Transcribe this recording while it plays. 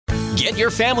Get your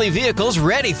family vehicles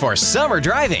ready for summer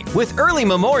driving with early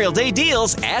Memorial Day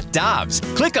deals at Dobbs.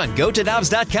 Click on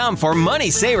GoToDobbs.com for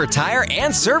money saver tire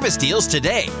and service deals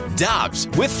today. Dobbs,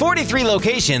 with 43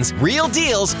 locations, real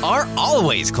deals are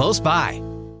always close by.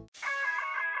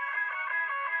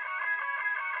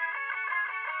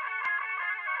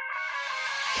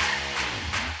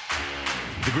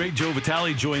 The great Joe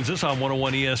Vitale joins us on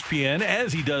 101 ESPN,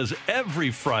 as he does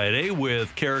every Friday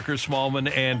with Carricker Smallman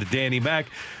and Danny Mac.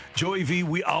 Joey V,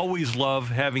 we always love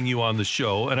having you on the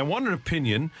show, and I want an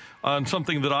opinion on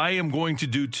something that I am going to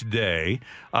do today.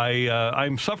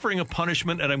 I'm suffering a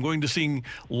punishment, and I'm going to sing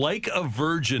Like a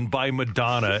Virgin by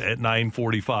Madonna at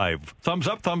 9:45. Thumbs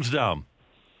up, thumbs down?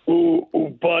 Ooh,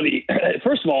 buddy.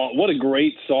 First of all, what a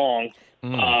great song.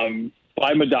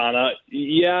 By Madonna.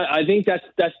 Yeah, I think that's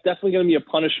definitely going to be a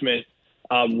punishment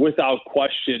without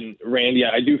question, Randy.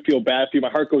 I do feel bad for you. My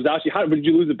heart goes out to you. Did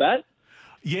you lose a bet?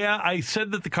 Yeah, I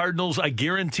said that I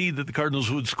guaranteed that the Cardinals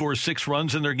would score 6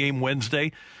 runs in their game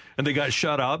Wednesday, and they got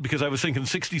shut out because I was thinking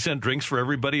 60-cent drinks for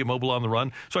everybody at Mobile on the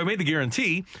Run. So I made the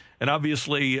guarantee, and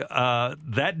obviously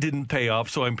that didn't pay off,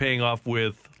 so I'm paying off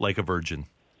with Like a Virgin.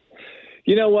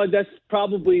 You know what? That's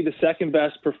probably the second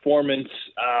best performance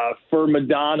for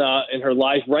Madonna in her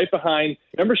life, right behind.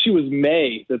 Remember, she was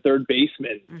May, the third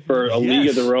baseman for A League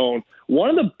of Their Own.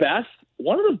 One of the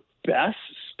best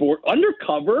sport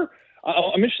undercover.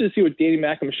 I'm interested to see what Danny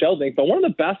Mac and Michelle think, but one of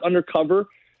the best undercover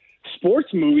sports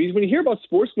movies. When you hear about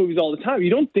sports movies all the time,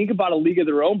 you don't think about A League of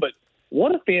Their Own, but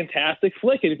what a fantastic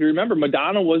flick! And if you remember,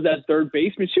 Madonna was that third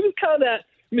baseman. She was kind of that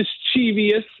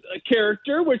mischievous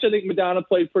character, which I think Madonna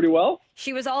played pretty well.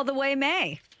 She was all the way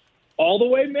May. All the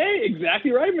way May. Exactly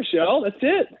right, Michelle. That's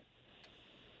it.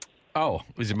 Oh,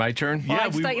 was it my turn? Well, I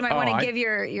just thought you might want to give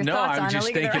your thoughts on A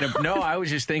League of Their Own. No, I was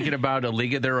just thinking about A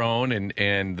League of Their Own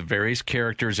and the various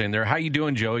characters in there. How you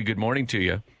doing, Joey? Good morning to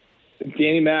you.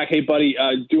 Danny Mac, hey, buddy,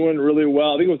 doing really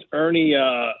well. I think it was Ernie,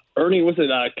 was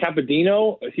it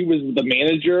Capadino? He was the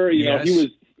manager. You know,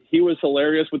 he was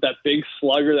hilarious with that big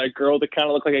slugger, that girl that kind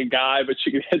of looked like a guy, but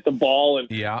she could hit the ball. And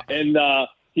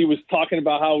he was talking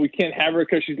about how we can't have her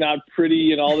because she's not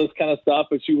pretty and all this kind of stuff,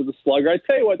 but she was a slugger. I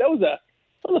tell you what, that was a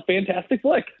fantastic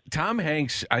flick. Tom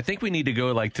Hanks, I think we need to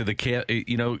go like to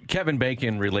Kevin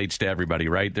Bacon relates to everybody,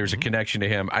 right? There's a connection to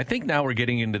him. I think now we're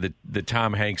getting into the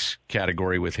Tom Hanks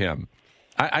category with him.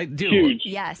 I do. Huge.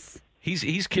 Yes.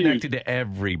 He's connected to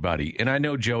everybody. And I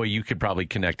know, Joey, you could probably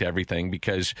connect to everything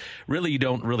because really you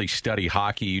don't really study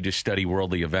hockey. You just study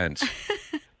worldly events.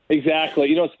 Exactly.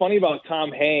 You know, it's funny about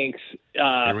Tom Hanks.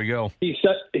 Here we go. He's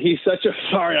such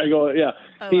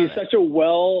a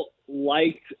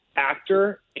well-liked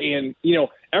actor. And, you know,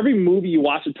 every movie you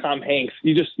watch with Tom Hanks,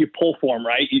 you pull for him,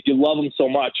 right? You love him so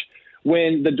much.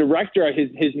 When the director,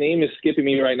 his name is skipping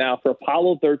me right now, for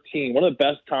Apollo 13, one of the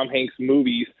best Tom Hanks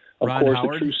movies, of Ron course,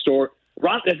 Howard? The True Story.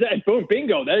 Boom,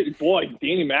 bingo. Boy,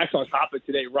 Danny Mac's on top of it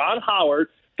today. Ron Howard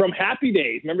from Happy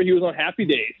Days. Remember, he was on Happy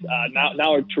Days.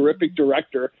 Now a terrific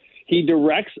director. He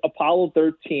directs Apollo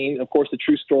 13, of course, the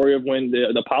true story of when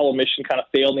the Apollo mission kind of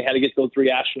failed and they had to get those 3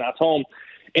 astronauts home.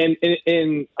 And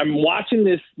I'm watching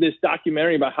this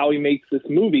documentary about how he makes this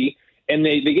movie, and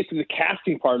they get to the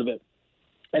casting part of it.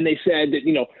 And they said that,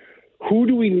 you know, who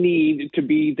do we need to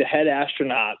be the head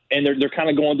astronaut? And they're kind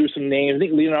of going through some names. I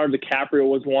think Leonardo DiCaprio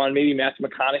was one, maybe Matthew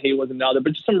McConaughey was another,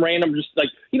 but just some random, just like,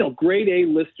 you know, grade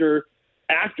A-lister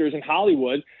actors in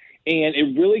Hollywood. And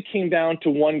it really came down to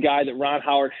one guy that Ron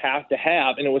Howard had to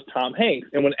have, and it was Tom Hanks.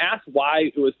 And when asked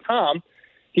why it was Tom,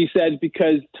 he said,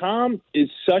 because Tom is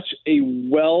such a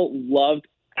well-loved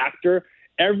actor.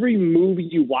 Every movie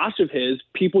you watch of his,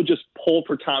 people just pull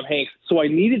for Tom Hanks. So I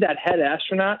needed that head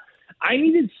astronaut. I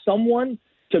needed someone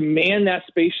to man that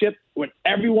spaceship when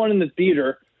everyone in the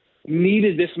theater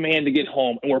needed this man to get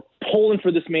home. And we're pulling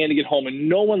for this man to get home. And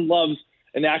no one loves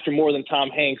an actor more than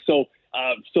Tom Hanks. So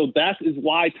that is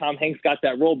why Tom Hanks got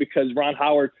that role, because Ron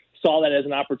Howard saw that as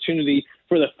an opportunity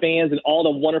for the fans and all the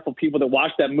wonderful people that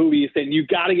watched that movie, saying, you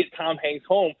got to get Tom Hanks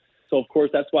home. So, of course,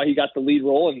 that's why he got the lead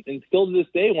role. And still to this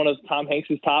day, one of Tom Hanks'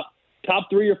 top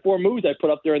 3 or 4 movies I put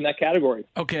up there in that category.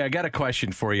 Okay, I got a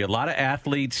question for you. A lot of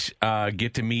athletes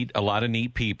get to meet a lot of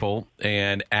neat people,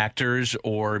 and actors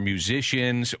or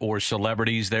musicians or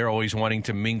celebrities, they're always wanting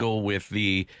to mingle with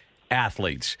the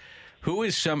athletes. Who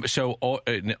is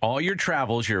in all your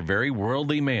travels, you're a very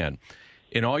worldly man.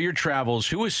 In all your travels,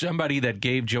 who is somebody that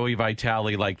gave Joey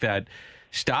Vitale like that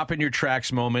stop in your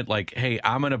tracks moment, like, hey,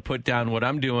 I'm going to put down what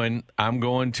I'm doing. I'm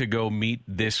going to go meet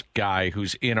this guy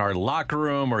who's in our locker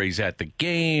room, or he's at the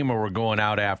game, or we're going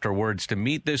out afterwards to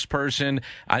meet this person.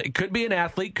 It could be an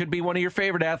athlete, could be one of your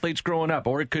favorite athletes growing up,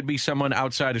 or it could be someone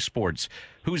outside of sports.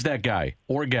 Who's that guy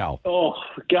or gal? Oh,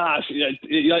 gosh.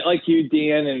 Like you,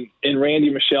 Dan, and Randy,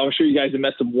 Michelle, I'm sure you guys have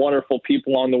met some wonderful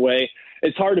people on the way.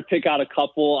 It's hard to pick out a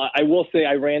couple. I will say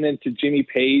I ran into Jimmy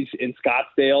Page in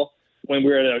Scottsdale when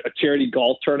we were at a charity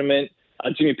golf tournament.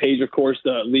 Jimmy Page, of course,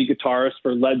 the lead guitarist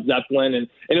for Led Zeppelin. And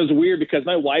it was weird because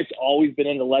my wife's always been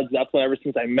into Led Zeppelin ever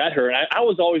since I met her. And I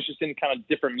was always just in kind of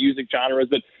different music genres,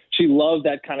 but she loved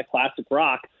that kind of classic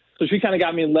rock. So she kind of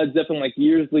got me in Led Zeppelin like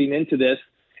years leading into this.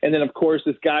 And then, of course,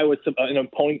 this guy with some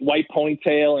white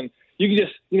ponytail. And you could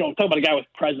just, talk about a guy with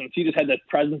presence. He just had that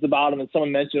presence about him. And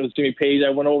someone mentioned it was Jimmy Page. I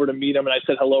went over to meet him, and I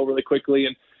said hello really quickly.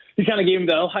 And he kind of gave him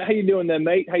the, how you doing then,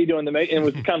 mate? How you doing then, mate? And it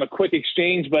was kind of a quick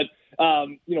exchange. But,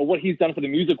 what he's done for the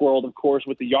music world, of course,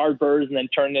 with the Yardbirds and then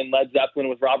turned in Led Zeppelin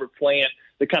with Robert Plant,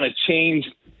 that kind of changed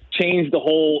the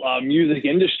whole music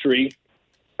industry.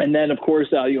 And then, of course,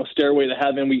 Stairway to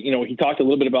Heaven. He talked a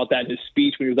little bit about that in his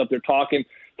speech when he was up there talking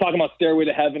about Stairway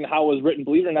to Heaven, how it was written.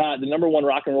 Believe it or not, the number one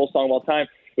rock and roll song of all time.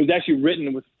 It was actually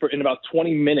written in about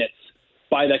 20 minutes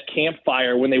by that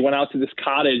campfire when they went out to this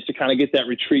cottage to kind of get that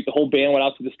retreat. The whole band went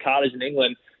out to this cottage in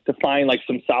England to find like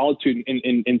some solitude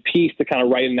and peace to kind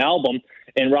of write an album.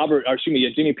 And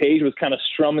Jimmy Page was kind of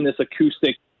strumming this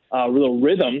acoustic little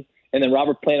rhythm. And then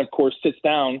Robert Plant, of course, sits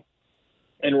down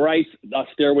and writes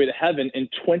Stairway to Heaven in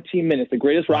 20 minutes, the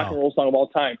greatest rock and roll song of all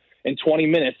time, in 20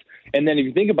 minutes. And then if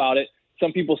you think about it,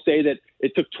 some people say that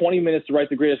it took 20 minutes to write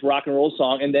the greatest rock and roll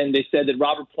song, and then they said that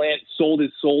Robert Plant sold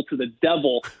his soul to the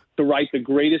devil to write the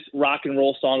greatest rock and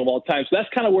roll song of all time. So that's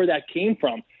kind of where that came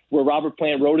from, where Robert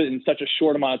Plant wrote it in such a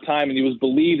short amount of time, and he was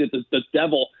believed that the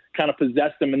devil kind of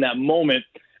possessed him in that moment.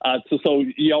 So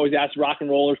you always ask rock and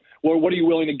rollers, well, what are you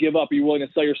willing to give up? Are you willing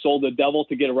to sell your soul to the devil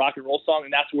to get a rock and roll song?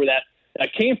 And that's where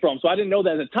that came from. So I didn't know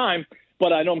that at the time,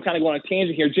 but I know I'm kind of going on a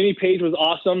tangent here. Jimmy Page was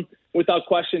awesome, without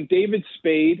question. David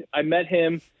Spade, I met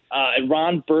him at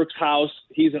Ron Burke's house.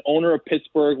 He's an owner of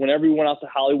Pittsburgh. Whenever we went out to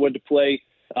Hollywood to play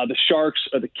the Sharks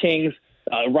or the Kings,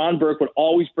 Ron Burke would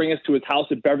always bring us to his house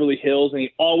at Beverly Hills, and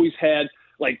he always had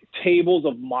like tables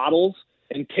of models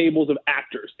and tables of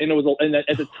actors. And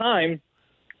at the time,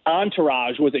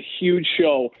 Entourage was a huge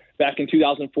show back in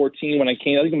 2014 when I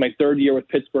came. I think in my third year with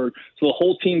Pittsburgh. So the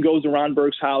whole team goes to Ron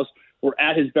Burke's house. We're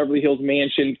at his Beverly Hills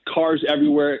mansion, cars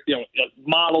everywhere,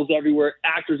 models everywhere,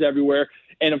 actors everywhere,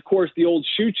 and of course the old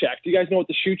shoe check. Do you guys know what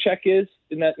the shoe check is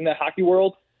in that hockey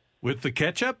world? With the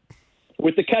ketchup?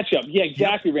 With the ketchup, yeah,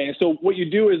 exactly, yep. Randy. So what you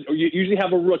do is you usually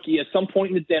have a rookie at some point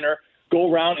in the dinner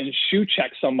go around and shoe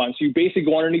check someone. So you basically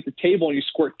go underneath the table and you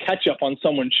squirt ketchup on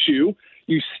someone's shoe.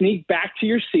 You sneak back to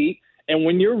your seat, and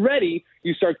when you're ready,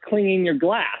 you start cleaning your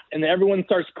glass. And then everyone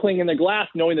starts cleaning their glass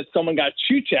knowing that someone got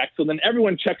shoe checked. So then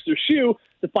everyone checks their shoe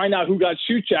to find out who got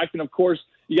shoe checked. And, of course,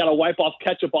 you got to wipe off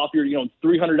ketchup off your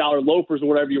 $300 loafers or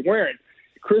whatever you're wearing.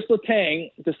 Chris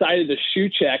Letang decided to shoe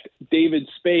check David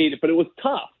Spade, but it was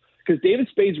tough because David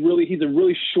Spade's he's a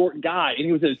really short guy, and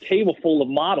he was at a table full of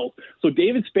models. So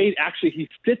David Spade he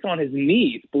sits on his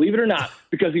knees, believe it or not,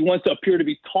 because he wants to appear to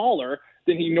be taller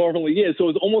than he normally is. So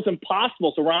it's almost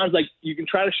impossible. So Ron's like, you can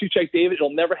try to shoe check David. It'll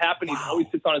never happen. He always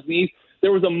sits on his knees.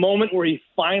 There was a moment where he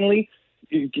finally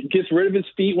gets rid of his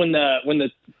feet when the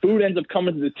food ends up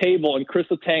coming to the table. And Chris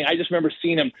Letang, I just remember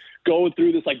seeing him go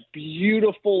through this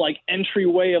beautiful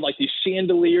entryway of these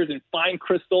chandeliers and fine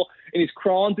crystal. And he's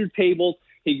crawling through tables.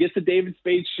 He gets to David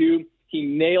Spade's shoe. He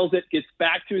nails it, gets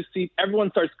back to his seat. Everyone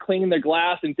starts cleaning their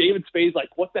glass. And David Spade's like,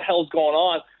 what the hell's going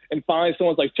on? And finally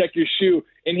someone's like, check your shoe.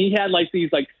 And he had these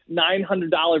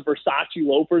 $900 Versace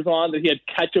loafers on that he had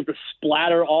ketchup to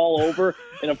splatter all over.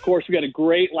 And of course we got a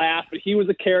great laugh, but he was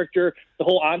a character. The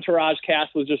whole Entourage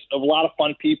cast was just a lot of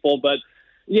fun people. But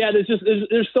yeah,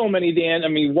 there's so many, Dan. I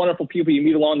mean, wonderful people you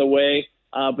meet along the way.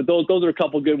 But those are a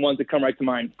couple good ones that come right to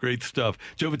mind. Great stuff.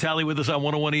 Joe Vitale with us on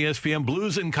 101 ESPN.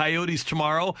 Blues and Coyotes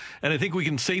tomorrow. And I think we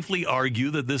can safely argue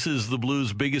that this is the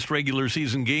Blues' biggest regular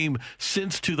season game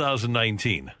since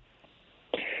 2019.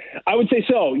 I would say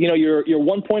so. You're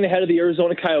 1 point ahead of the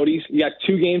Arizona Coyotes. You got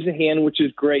 2 games in hand, which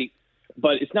is great.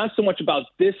 But it's not so much about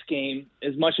this game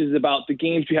as much as about the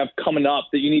games you have coming up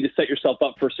that you need to set yourself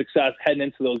up for success heading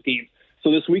into those games.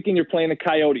 So this weekend you're playing the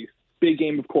Coyotes. Big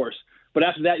game, of course. But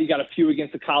after that, you got a few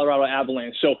against the Colorado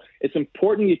Avalanche. So it's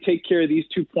important you take care of these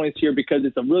 2 points here because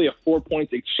it's really a 4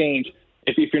 points exchange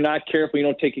if you're not careful, you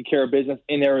don't take care of business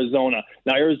in Arizona.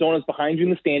 Now, Arizona's behind you in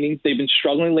the standings. They've been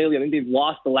struggling lately. I think they've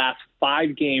lost the last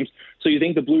 5 games, so you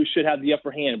think the Blues should have the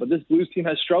upper hand. But this Blues team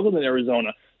has struggled in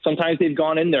Arizona. Sometimes they've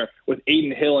gone in there with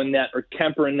Aiden Hill in net or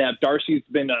Kemper in net. Darcy's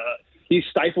been he's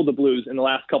stifled the Blues in the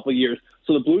last couple of years.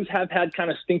 So the Blues have had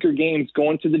kind of stinker games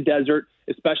going to the desert,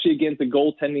 especially against the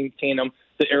goaltending tandem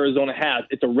that Arizona has.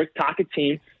 It's a Rick Tocchet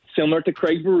team, similar to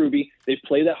Craig Berube. They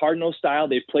play that hard-nosed style.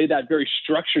 They play that very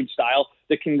structured style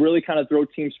that can really kind of throw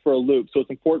teams for a loop. So it's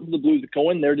important for the Blues to go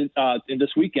in there in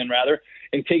this weekend,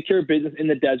 and take care of business in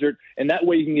the desert. And that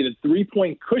way you can get a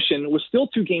 3-point cushion with still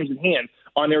 2 games in hand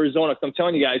on Arizona. So I'm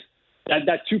telling you guys,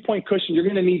 that 2-point cushion, you're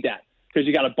going to need that because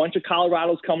you got a bunch of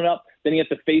Colorados coming up. Then you have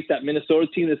to face that Minnesota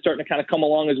team that's starting to kind of come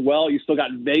along as well. You still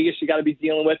got Vegas you got to be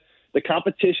dealing with. The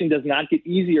competition does not get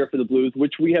easier for the Blues,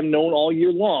 which we have known all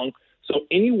year long. So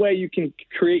any way you can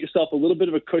create yourself a little bit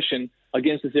of a cushion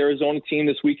against this Arizona team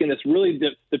this weekend, that's really,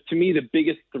 to me, the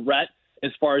biggest threat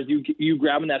as far as you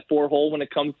grabbing that 4 hole when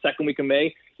it comes second week of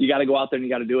May. You got to go out there and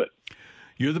you got to do it.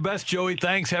 You're the best, Joey.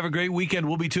 Thanks. Have a great weekend.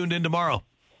 We'll be tuned in tomorrow.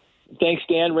 Thanks,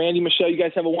 Dan, Randy, Michelle. You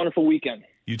guys have a wonderful weekend.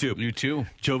 You too. You too.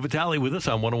 Joe Vitale with us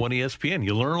on 101 ESPN.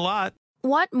 You learn a lot.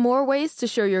 Want more ways to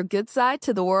show your good side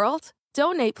to the world?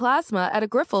 Donate plasma at a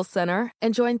Grifols Center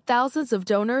and join thousands of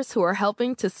donors who are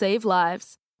helping to save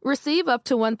lives. Receive up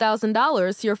to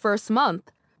 $1,000 your first month.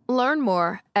 Learn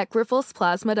more at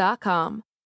grifolsplasma.com.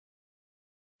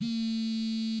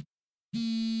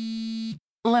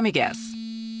 Let me guess.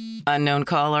 Unknown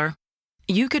caller?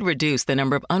 You could reduce the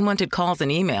number of unwanted calls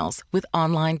and emails with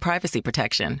online privacy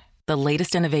protection. The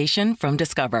latest innovation from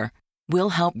Discover will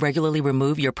help regularly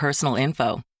remove your personal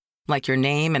info, like your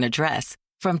name and address,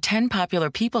 from 10 popular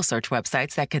people search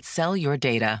websites that could sell your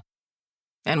data.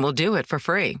 And we'll do it for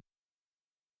free.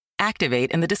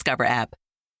 Activate in the Discover app.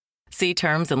 See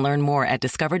terms and learn more at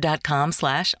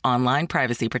discover.com/online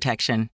privacy protection.